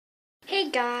Hey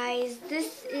guys,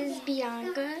 this is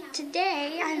Bianca.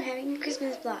 Today I'm having a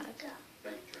Christmas vlog.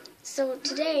 So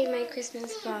today my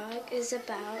Christmas vlog is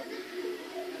about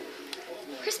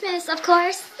Christmas, of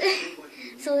course.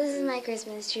 So this is my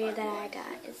Christmas tree that I got.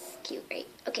 It's cute, right?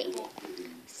 Okay.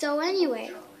 So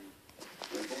anyway,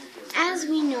 as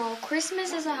we know,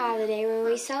 Christmas is a holiday where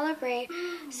we celebrate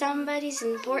somebody's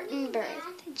important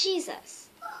birth, Jesus.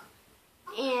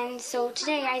 And so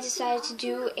today I decided to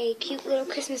do a cute little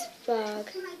Christmas vlog.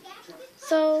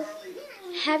 So,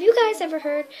 have you guys ever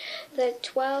heard the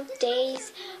 12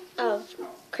 Days of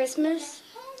Christmas,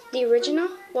 the original?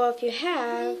 Well, if you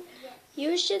have,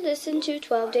 you should listen to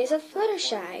 12 Days of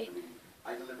Fluttershy,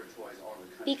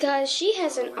 because she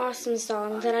has an awesome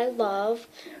song that I love,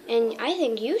 and I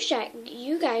think you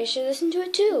guys should listen to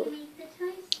it too.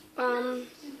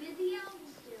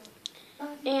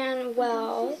 And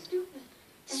well,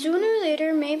 sooner or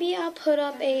later, maybe I'll put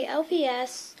up a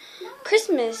LPS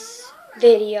Christmas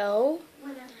video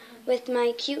with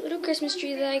my cute little Christmas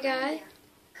tree that I got.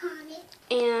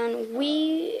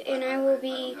 And I will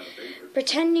be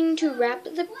pretending to wrap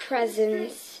the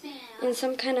presents in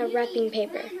some kind of wrapping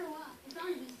paper.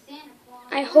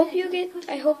 I hope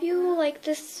you like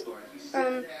this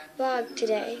vlog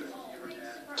today.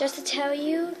 Just to tell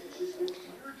you,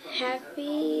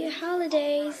 happy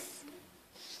holidays.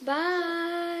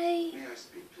 Bye.